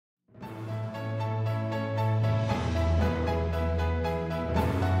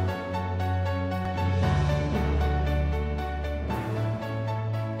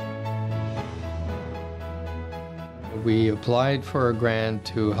we applied for a grant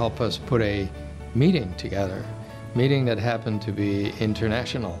to help us put a meeting together, meeting that happened to be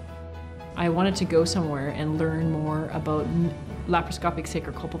international. I wanted to go somewhere and learn more about laparoscopic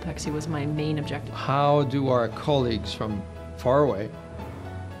sacrocolpopexy was my main objective. How do our colleagues from far away,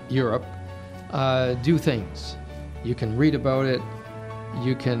 Europe, do things? You can read about it,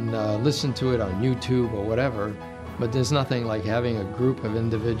 you can listen to it on YouTube or whatever, but there's nothing like having a group of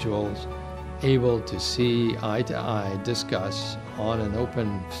individuals able to see eye to eye, discuss on an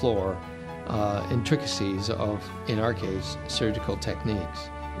open floor intricacies of, in our case, surgical techniques.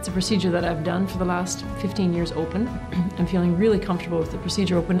 It's a procedure that I've done for the last 15 years open. I'm feeling really comfortable with the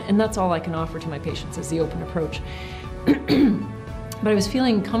procedure open, and that's all I can offer to my patients is the open approach. But I was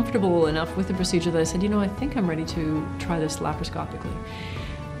feeling comfortable enough with the procedure that I said, you know, I think I'm ready to try this laparoscopically.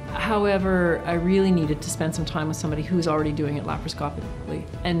 However, I really needed to spend some time with somebody who's already doing it laparoscopically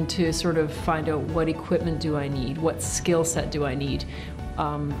and to sort of find out what equipment do I need, what skill set do I need,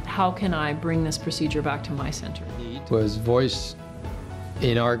 how can I bring this procedure back to my center. It was voiced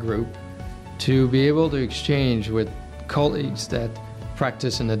in our group to be able to exchange with colleagues that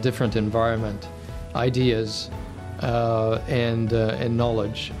practice in a different environment, ideas and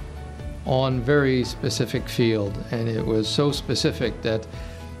knowledge on very specific field. And it was so specific that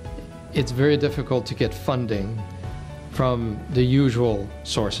it's very difficult to get funding from the usual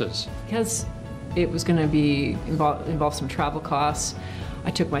sources. Because it was going to be involve some travel costs, I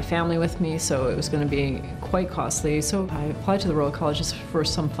took my family with me, so it was going to be quite costly. So I applied to the Royal College for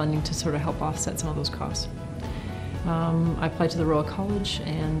some funding to sort of help offset some of those costs. I applied to the Royal College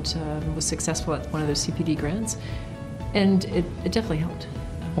and was successful at one of their CPD grants, and it definitely helped.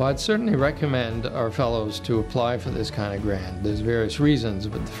 Well, I'd certainly recommend our fellows to apply for this kind of grant. There's various reasons,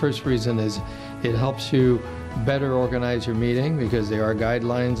 but the first reason is it helps you better organize your meeting because there are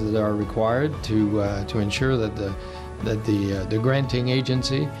guidelines that are required to ensure that the granting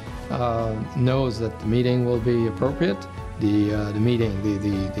agency knows that the meeting will be appropriate, the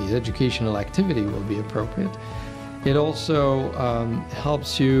educational activity will be appropriate. It also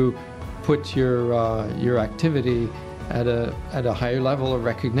helps you put your activity at a higher level of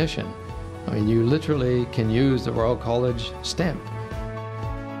recognition. I mean, you literally can use the Royal College stamp.